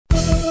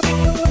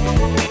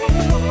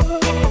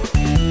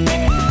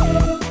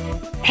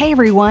Hey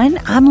everyone,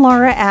 I'm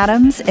Laura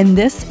Adams, and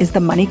this is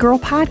the Money Girl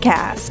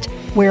Podcast,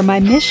 where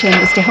my mission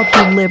is to help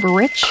you live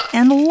rich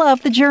and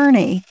love the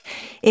journey.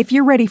 If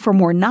you're ready for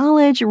more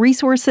knowledge,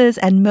 resources,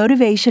 and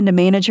motivation to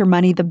manage your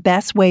money the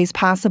best ways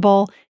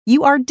possible,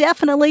 you are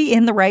definitely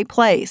in the right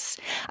place.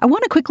 I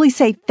want to quickly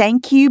say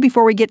thank you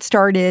before we get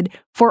started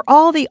for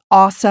all the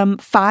awesome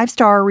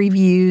 5-star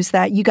reviews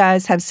that you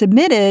guys have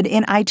submitted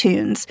in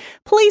iTunes.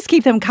 Please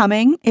keep them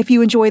coming. If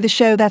you enjoy the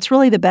show, that's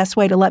really the best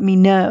way to let me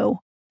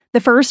know. The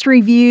first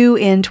review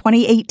in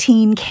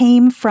 2018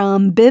 came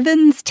from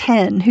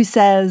Bivens10, who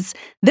says,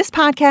 "This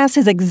podcast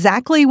is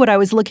exactly what I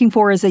was looking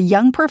for as a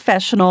young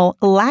professional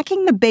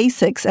lacking the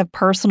basics of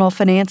personal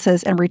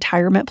finances and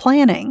retirement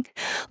planning.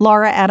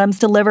 Laura Adams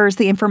delivers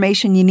the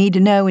information you need to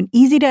know in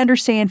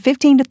easy-to-understand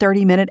 15 to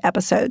 30-minute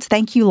episodes.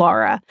 Thank you,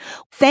 Laura."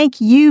 Thank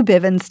you,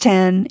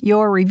 Bivens10.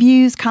 Your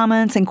reviews,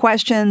 comments, and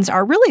questions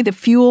are really the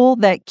fuel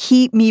that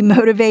keep me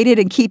motivated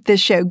and keep this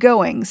show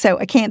going, so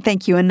I can't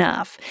thank you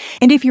enough.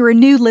 And if you're a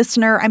new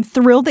listener, I'm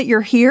thrilled that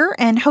you're here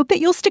and hope that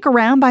you'll stick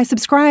around by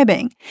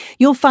subscribing.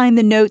 You'll find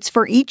the notes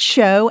for each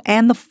show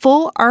and the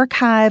full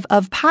archive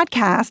of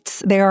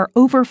podcasts, there are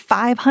over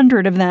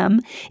 500 of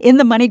them, in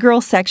the Money Girl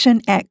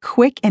section at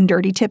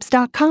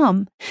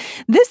quickanddirtytips.com.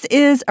 This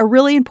is a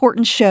really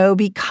important show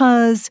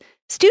because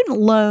student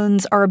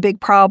loans are a big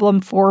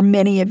problem for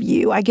many of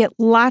you. I get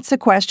lots of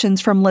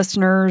questions from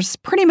listeners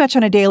pretty much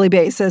on a daily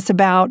basis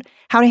about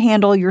how to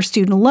handle your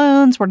student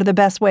loans, what are the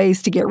best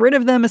ways to get rid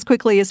of them as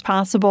quickly as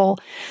possible.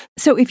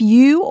 So if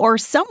you or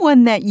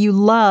someone that you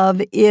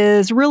love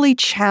is really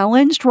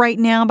challenged right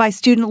now by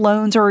student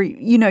loans, or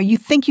you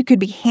think you could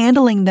be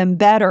handling them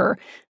better,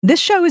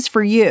 this show is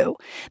for you.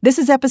 This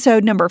is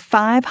episode number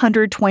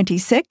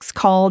 526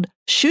 called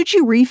 "Should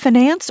You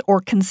Refinance or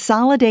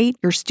Consolidate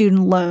Your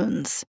Student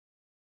Loans?"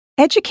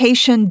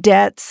 Education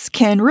debts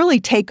can really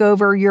take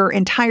over your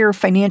entire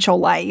financial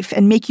life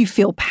and make you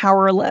feel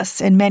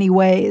powerless in many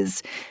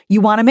ways.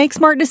 You want to make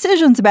smart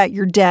decisions about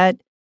your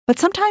debt, but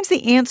sometimes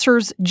the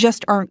answers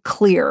just aren't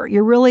clear.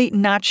 You're really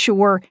not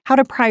sure how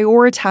to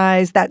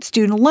prioritize that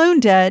student loan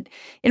debt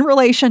in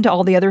relation to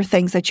all the other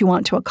things that you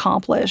want to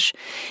accomplish.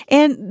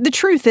 And the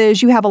truth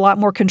is, you have a lot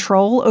more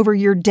control over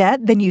your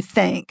debt than you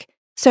think.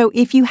 So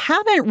if you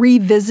haven't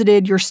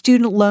revisited your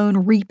student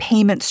loan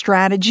repayment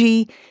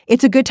strategy,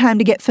 it's a good time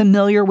to get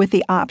familiar with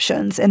the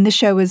options, and this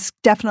show is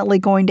definitely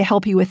going to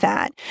help you with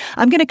that.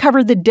 I'm going to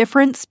cover the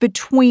difference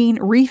between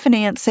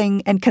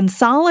refinancing and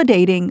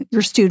consolidating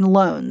your student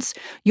loans.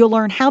 You'll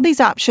learn how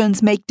these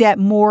options make debt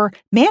more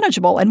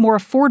manageable and more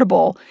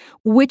affordable,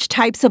 which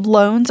types of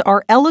loans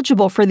are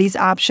eligible for these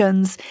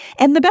options,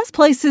 and the best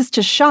places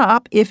to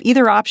shop if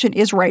either option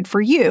is right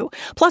for you.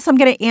 Plus, I'm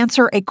going to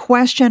answer a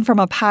question from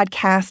a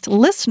podcast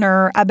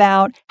listener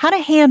about how to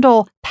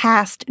handle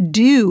past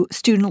due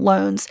student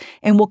loans,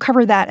 and we'll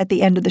cover that at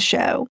the end of the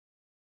show.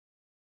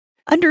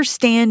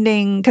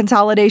 Understanding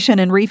consolidation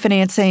and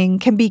refinancing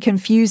can be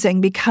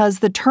confusing because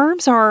the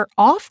terms are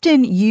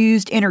often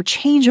used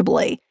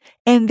interchangeably,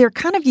 and they're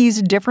kind of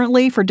used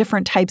differently for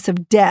different types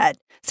of debt,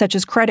 such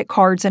as credit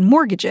cards and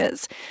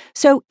mortgages.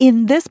 So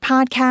in this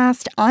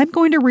podcast, I'm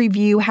going to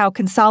review how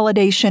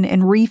consolidation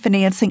and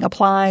refinancing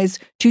applies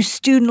to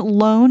student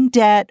loan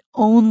debt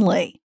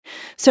only.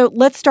 So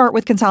let's start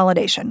with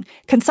consolidation.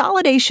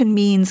 Consolidation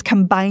means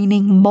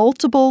combining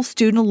multiple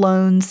student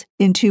loans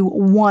into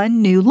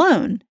one new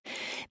loan.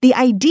 The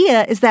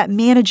idea is that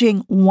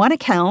managing one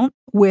account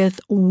with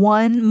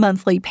one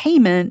monthly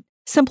payment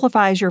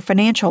simplifies your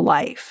financial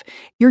life.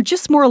 You're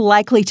just more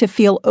likely to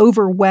feel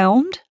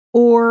overwhelmed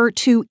or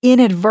to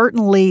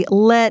inadvertently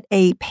let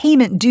a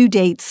payment due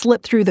date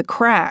slip through the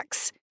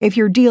cracks if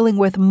you're dealing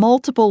with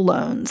multiple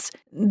loans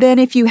than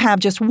if you have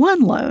just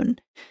one loan.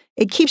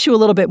 It keeps you a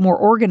little bit more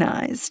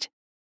organized.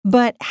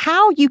 But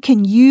how you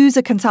can use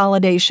a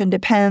consolidation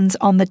depends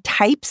on the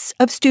types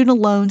of student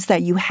loans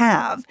that you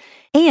have,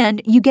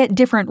 and you get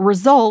different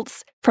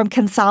results from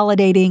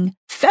consolidating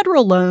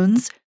federal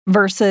loans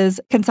versus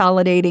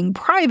consolidating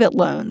private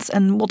loans.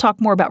 And we'll talk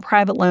more about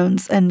private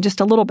loans in just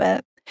a little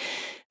bit.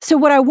 So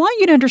what I want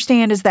you to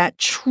understand is that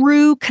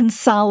true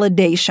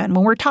consolidation,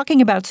 when we're talking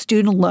about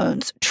student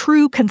loans,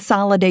 true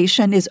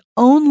consolidation is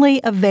only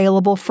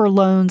available for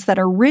loans that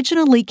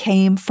originally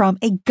came from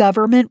a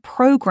government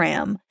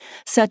program,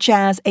 such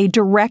as a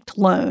direct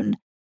loan,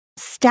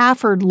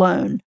 Stafford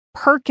loan,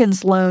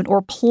 Perkins loan,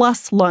 or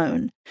PLUS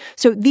loan.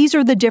 So these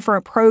are the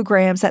different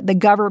programs that the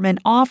government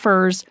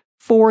offers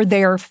for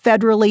their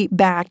federally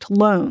backed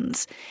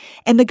loans.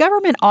 And the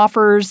government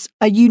offers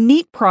a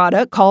unique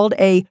product called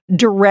a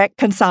direct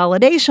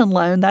consolidation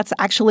loan. That's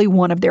actually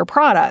one of their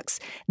products.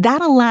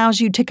 That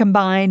allows you to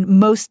combine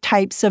most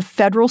types of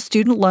federal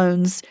student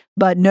loans,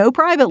 but no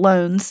private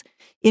loans,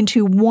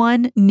 into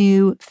one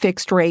new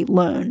fixed rate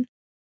loan.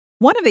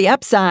 One of the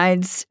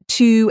upsides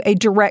to a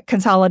direct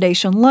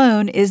consolidation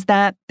loan is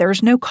that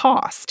there's no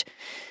cost.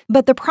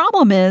 But the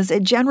problem is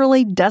it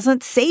generally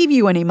doesn't save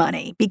you any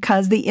money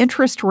because the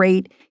interest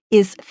rate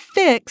is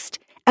fixed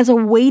as a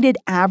weighted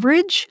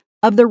average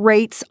of the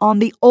rates on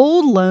the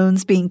old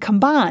loans being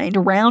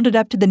combined, rounded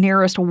up to the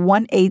nearest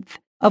 1/8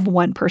 of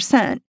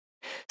 1%.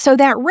 So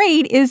that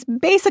rate is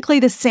basically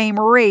the same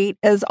rate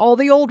as all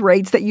the old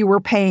rates that you were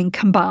paying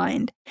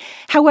combined.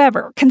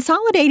 However,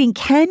 consolidating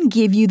can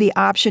give you the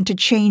option to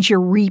change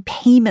your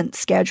repayment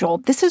schedule.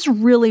 This is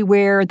really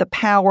where the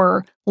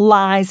power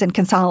lies in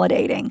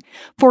consolidating.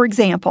 For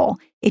example,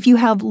 if you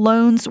have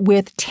loans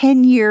with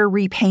 10-year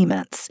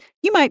repayments,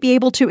 you might be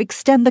able to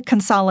extend the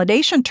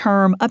consolidation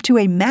term up to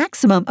a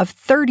maximum of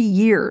 30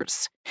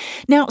 years.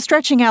 Now,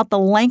 stretching out the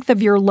length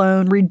of your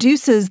loan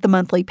reduces the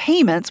monthly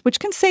payments, which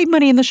can save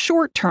money in the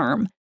short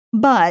term.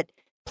 But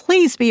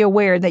please be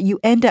aware that you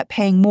end up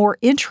paying more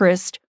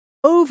interest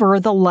over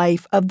the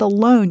life of the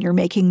loan. You're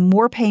making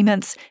more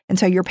payments, and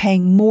so you're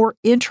paying more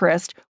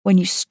interest when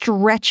you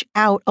stretch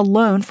out a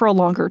loan for a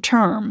longer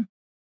term.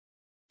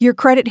 Your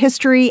credit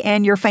history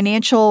and your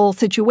financial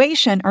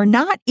situation are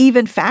not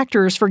even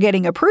factors for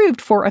getting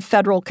approved for a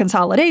federal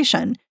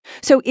consolidation.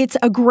 So it's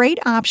a great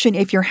option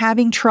if you're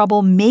having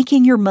trouble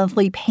making your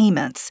monthly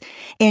payments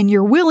and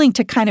you're willing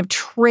to kind of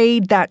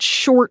trade that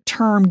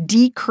short-term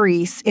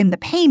decrease in the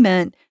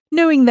payment,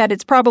 knowing that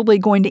it's probably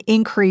going to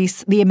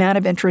increase the amount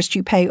of interest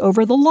you pay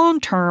over the long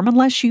term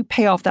unless you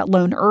pay off that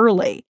loan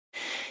early.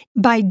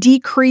 By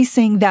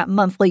decreasing that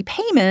monthly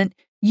payment,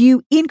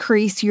 you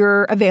increase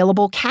your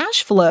available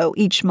cash flow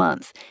each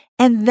month,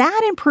 and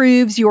that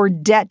improves your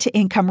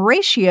debt-to-income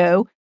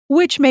ratio,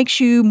 which makes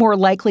you more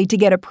likely to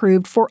get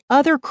approved for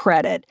other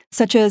credit,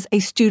 such as a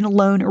student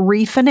loan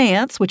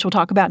refinance, which we'll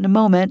talk about in a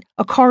moment,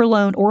 a car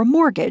loan, or a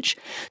mortgage.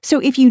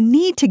 So if you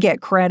need to get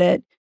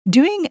credit,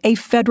 doing a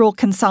federal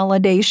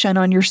consolidation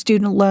on your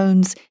student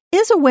loans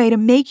is a way to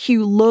make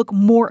you look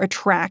more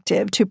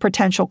attractive to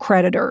potential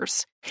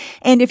creditors.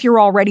 And if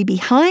you're already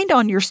behind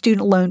on your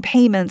student loan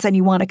payments and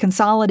you want to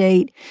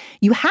consolidate,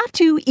 you have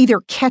to either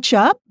catch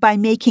up by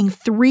making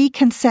 3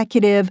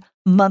 consecutive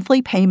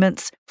monthly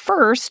payments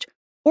first,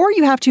 or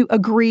you have to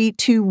agree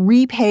to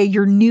repay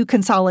your new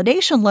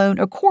consolidation loan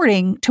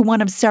according to one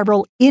of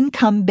several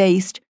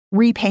income-based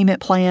repayment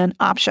plan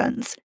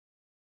options.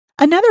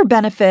 Another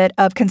benefit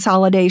of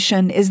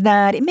consolidation is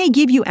that it may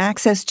give you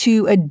access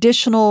to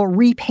additional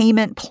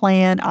repayment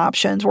plan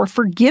options or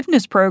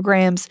forgiveness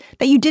programs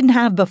that you didn't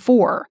have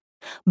before.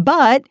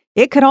 But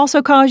it could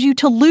also cause you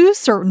to lose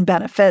certain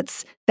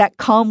benefits that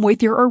come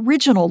with your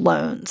original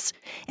loans.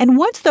 And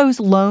once those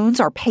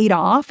loans are paid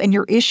off and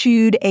you're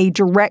issued a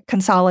direct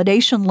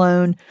consolidation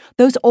loan,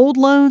 those old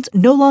loans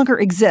no longer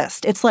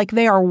exist. It's like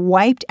they are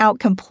wiped out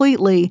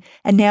completely,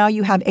 and now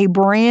you have a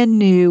brand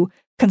new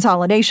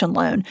consolidation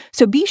loan.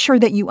 So be sure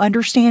that you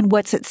understand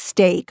what's at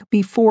stake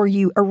before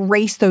you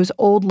erase those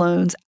old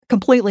loans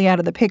completely out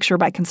of the picture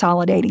by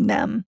consolidating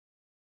them.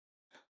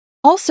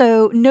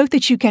 Also, note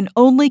that you can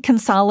only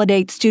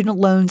consolidate student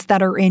loans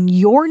that are in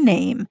your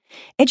name.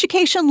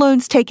 Education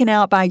loans taken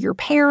out by your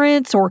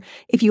parents, or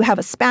if you have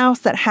a spouse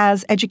that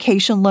has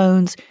education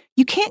loans,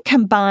 you can't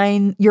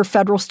combine your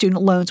federal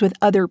student loans with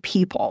other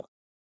people.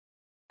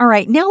 All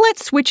right, now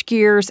let's switch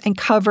gears and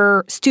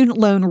cover student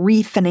loan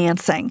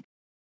refinancing.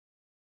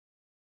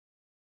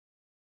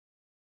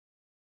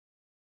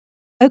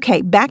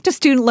 Okay, back to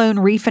student loan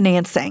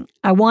refinancing.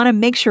 I want to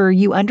make sure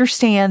you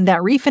understand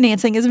that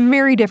refinancing is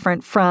very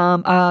different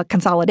from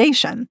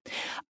consolidation.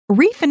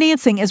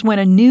 Refinancing is when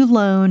a new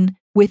loan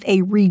with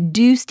a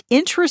reduced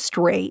interest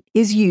rate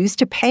is used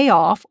to pay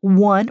off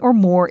one or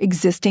more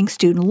existing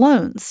student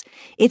loans.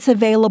 It's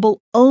available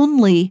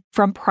only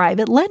from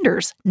private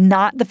lenders,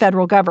 not the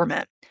federal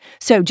government.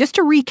 So just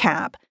to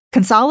recap,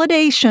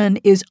 consolidation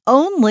is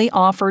only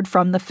offered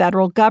from the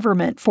federal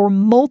government for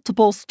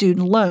multiple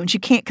student loans. You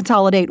can't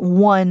consolidate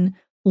one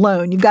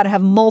loan. You've got to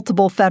have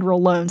multiple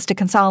federal loans to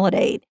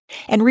consolidate.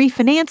 And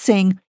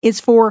refinancing is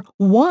for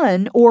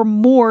one or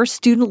more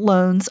student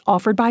loans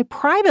offered by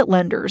private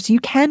lenders. You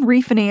can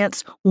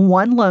refinance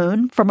one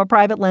loan from a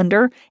private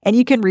lender, and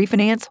you can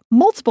refinance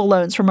multiple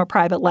loans from a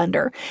private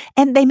lender.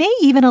 And they may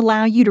even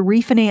allow you to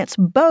refinance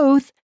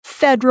both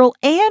federal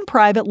and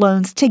private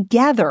loans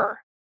together.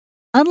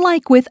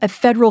 Unlike with a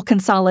federal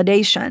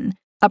consolidation,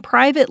 a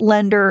private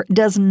lender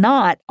does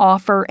not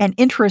offer an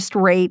interest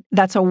rate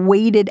that's a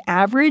weighted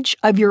average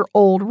of your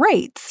old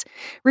rates.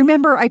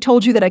 Remember, I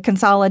told you that a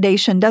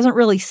consolidation doesn't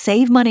really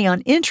save money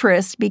on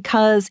interest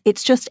because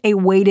it's just a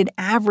weighted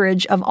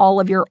average of all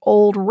of your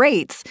old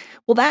rates.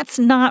 Well, that's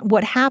not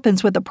what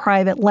happens with a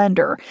private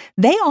lender.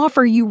 They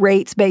offer you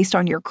rates based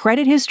on your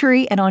credit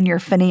history and on your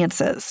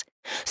finances.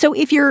 So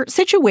if your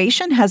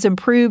situation has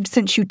improved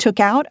since you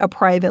took out a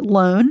private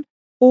loan,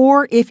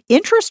 or if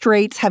interest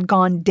rates have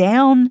gone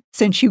down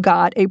since you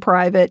got a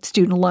private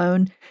student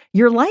loan,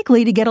 you're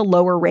likely to get a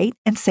lower rate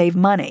and save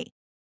money.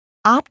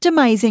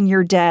 Optimizing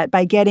your debt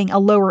by getting a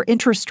lower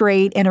interest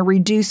rate and a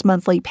reduced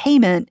monthly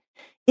payment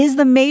is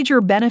the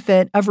major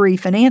benefit of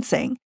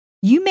refinancing.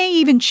 You may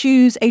even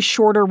choose a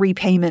shorter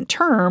repayment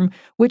term,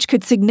 which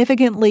could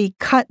significantly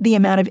cut the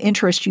amount of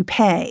interest you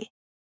pay.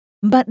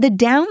 But the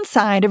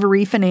downside of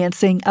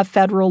refinancing a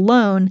federal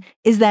loan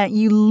is that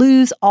you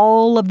lose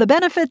all of the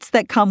benefits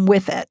that come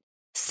with it,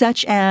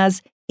 such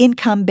as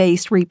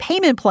income-based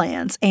repayment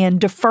plans and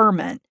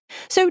deferment.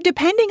 So,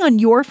 depending on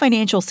your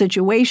financial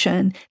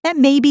situation, that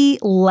may be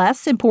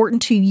less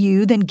important to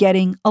you than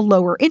getting a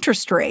lower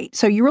interest rate.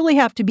 So, you really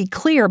have to be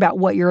clear about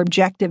what your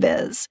objective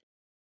is.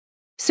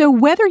 So,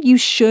 whether you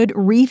should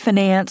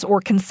refinance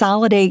or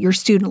consolidate your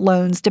student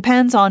loans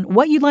depends on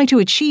what you'd like to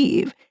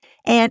achieve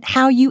and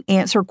how you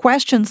answer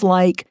questions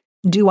like,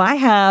 do I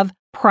have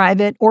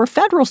private or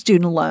federal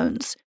student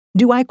loans?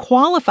 Do I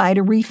qualify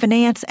to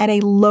refinance at a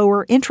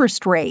lower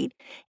interest rate?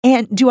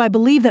 And do I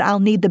believe that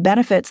I'll need the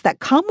benefits that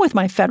come with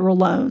my federal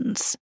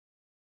loans?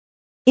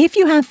 If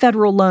you have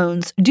federal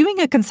loans, doing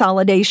a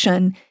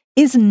consolidation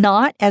is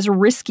not as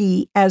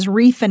risky as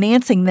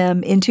refinancing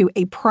them into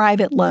a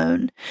private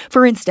loan.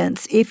 For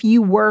instance, if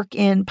you work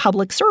in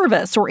public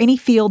service or any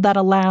field that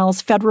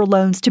allows federal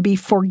loans to be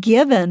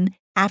forgiven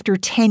after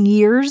 10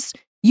 years,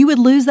 you would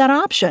lose that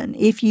option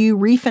if you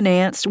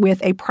refinanced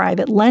with a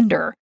private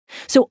lender.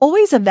 So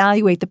always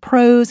evaluate the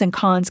pros and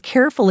cons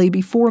carefully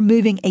before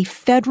moving a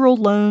federal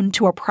loan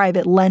to a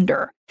private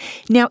lender.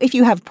 Now, if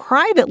you have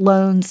private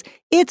loans,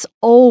 it's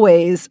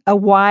always a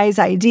wise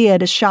idea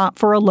to shop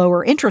for a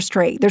lower interest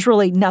rate. There's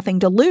really nothing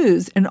to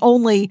lose and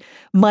only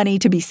money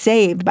to be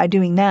saved by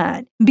doing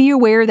that. Be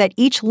aware that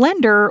each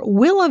lender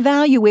will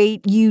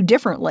evaluate you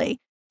differently.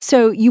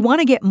 So you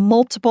want to get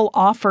multiple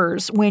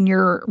offers when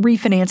you're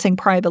refinancing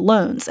private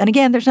loans. And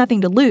again, there's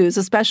nothing to lose,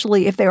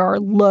 especially if there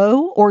are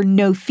low or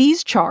no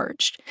fees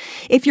charged.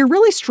 If you're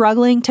really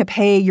struggling to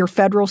pay your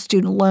federal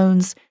student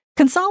loans,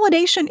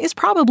 consolidation is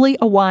probably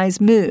a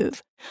wise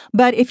move.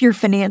 But if your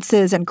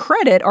finances and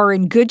credit are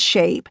in good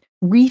shape,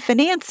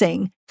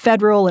 refinancing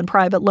federal and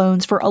private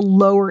loans for a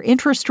lower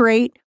interest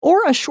rate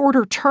or a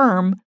shorter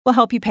term will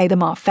help you pay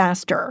them off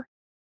faster.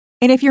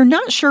 And if you're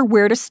not sure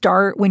where to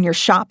start when you're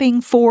shopping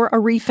for a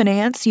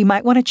refinance, you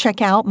might want to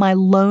check out my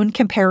loan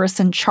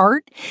comparison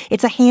chart.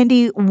 It's a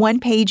handy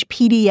one-page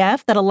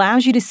PDF that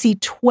allows you to see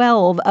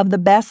 12 of the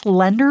best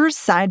lenders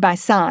side by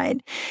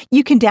side.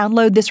 You can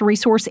download this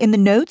resource in the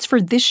notes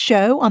for this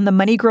show on the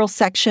Money Girl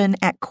section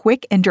at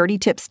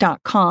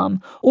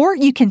quickanddirtytips.com, or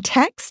you can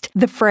text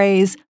the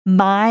phrase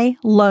 "my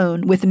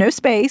loan" with no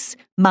space,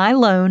 "my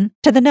loan"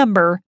 to the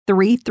number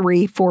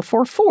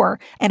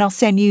 33444, and I'll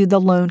send you the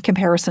loan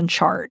comparison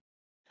chart.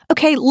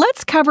 Okay,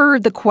 let's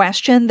cover the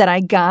question that I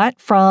got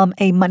from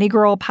a Money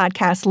Girl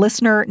podcast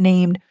listener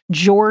named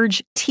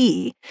George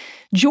T.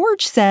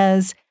 George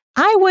says,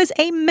 I was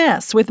a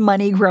mess with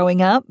money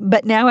growing up,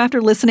 but now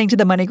after listening to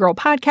the Money Girl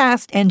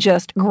podcast and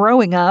just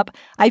growing up,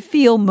 I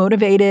feel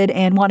motivated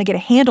and want to get a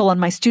handle on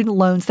my student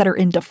loans that are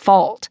in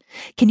default.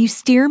 Can you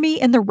steer me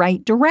in the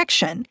right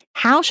direction?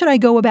 How should I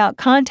go about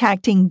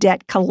contacting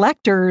debt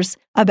collectors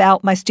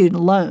about my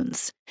student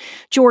loans?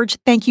 George,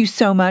 thank you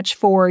so much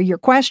for your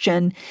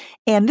question.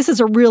 And this is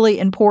a really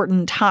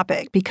important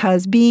topic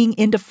because being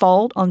in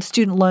default on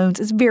student loans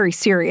is very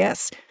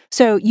serious.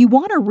 So you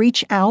want to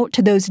reach out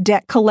to those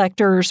debt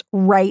collectors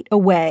right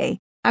away.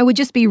 I would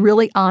just be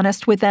really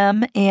honest with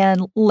them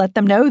and let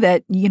them know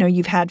that,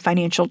 you've had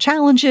financial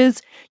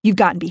challenges, you've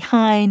gotten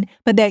behind,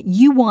 but that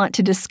you want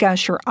to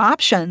discuss your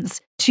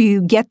options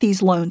to get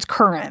these loans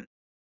current.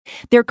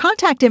 Their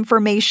contact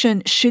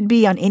information should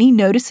be on any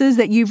notices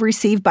that you've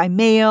received by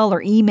mail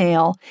or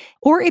email.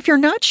 Or if you're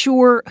not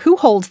sure who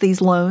holds these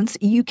loans,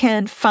 you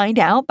can find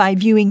out by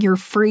viewing your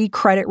free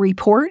credit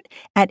report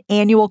at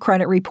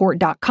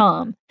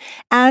annualcreditreport.com.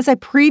 As I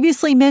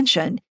previously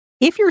mentioned,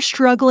 if you're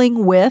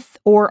struggling with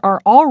or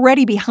are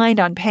already behind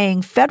on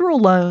paying federal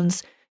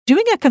loans,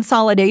 doing a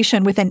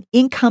consolidation with an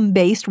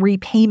income-based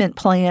repayment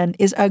plan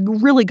is a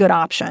really good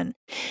option.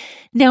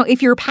 Now,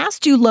 if your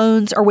past due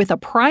loans are with a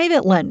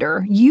private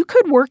lender, you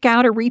could work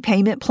out a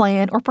repayment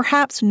plan or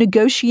perhaps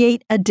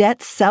negotiate a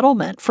debt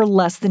settlement for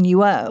less than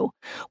you owe.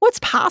 What's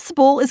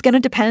possible is going to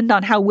depend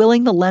on how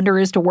willing the lender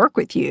is to work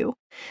with you.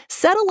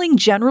 Settling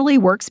generally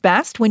works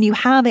best when you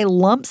have a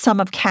lump sum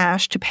of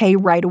cash to pay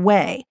right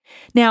away.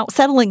 Now,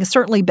 settling is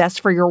certainly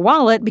best for your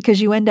wallet because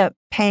you end up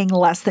paying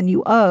less than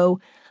you owe,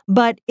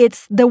 but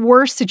it's the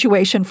worst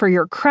situation for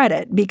your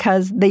credit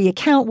because the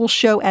account will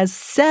show as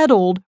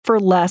settled for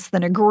less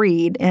than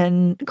agreed,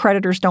 and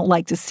creditors don't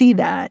like to see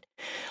that.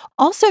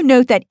 Also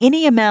note that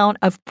any amount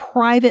of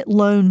private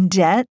loan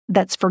debt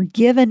that's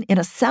forgiven in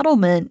a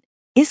settlement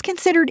is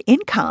considered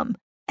income,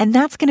 and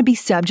that's going to be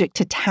subject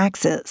to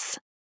taxes.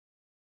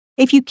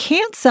 If you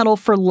can't settle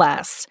for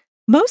less,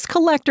 most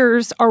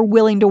collectors are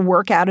willing to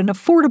work out an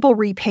affordable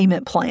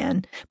repayment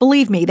plan.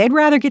 Believe me, they'd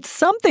rather get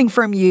something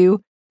from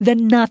you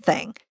than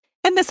nothing.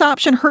 And this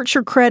option hurts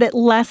your credit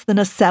less than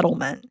a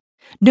settlement.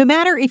 No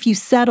matter if you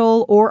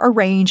settle or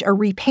arrange a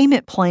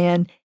repayment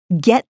plan,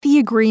 get the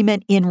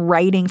agreement in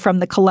writing from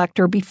the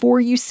collector before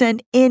you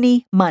send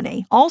any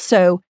money.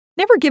 Also,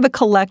 never give a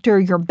collector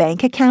your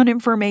bank account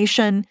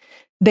information.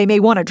 They may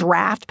want to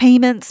draft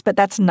payments, but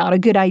that's not a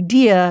good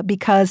idea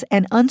because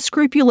an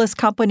unscrupulous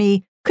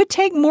company could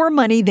take more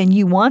money than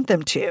you want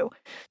them to.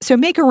 So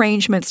make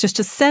arrangements just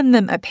to send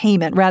them a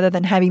payment rather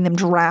than having them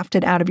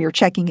drafted out of your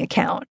checking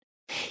account.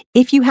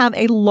 If you have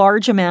a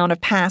large amount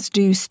of past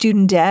due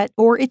student debt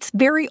or it's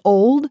very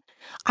old,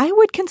 I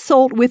would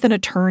consult with an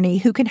attorney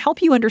who can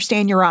help you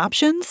understand your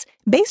options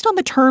based on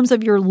the terms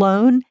of your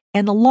loan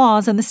and the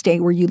laws in the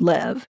state where you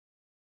live.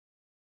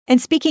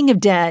 And speaking of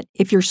debt,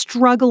 if you're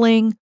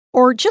struggling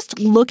or just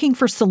looking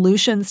for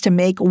solutions to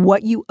make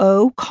what you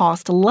owe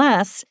cost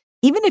less,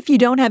 even if you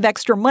don't have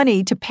extra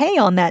money to pay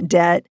on that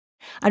debt,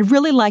 I'd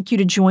really like you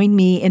to join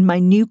me in my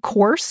new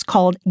course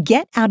called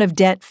Get Out of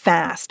Debt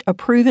Fast, a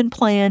proven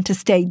plan to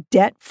stay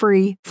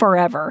debt-free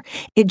forever.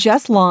 It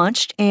just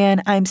launched,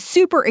 and I'm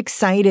super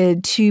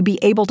excited to be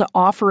able to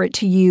offer it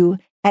to you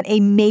at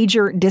a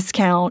major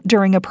discount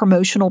during a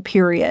promotional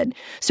period.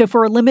 So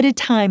for a limited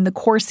time, the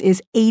course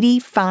is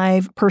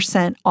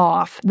 85%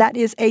 off. That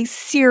is a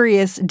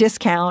serious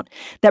discount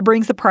that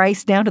brings the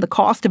price down to the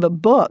cost of a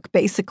book,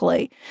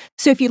 basically.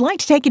 So if you'd like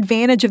to take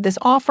advantage of this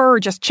offer or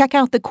just check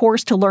out the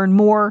course to learn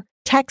more,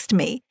 text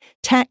me.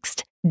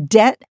 Text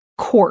DEBT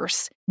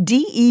COURSE,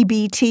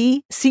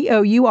 DEBTCOURSE,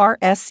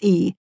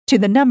 to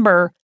the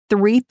number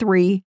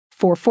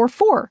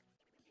 33444.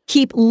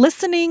 Keep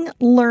listening,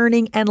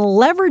 learning, and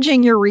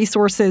leveraging your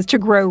resources to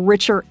grow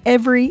richer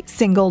every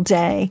single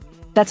day.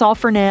 That's all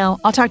for now.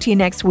 I'll talk to you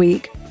next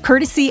week,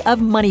 courtesy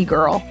of Money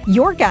Girl,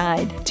 your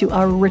guide to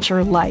a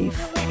richer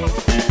life.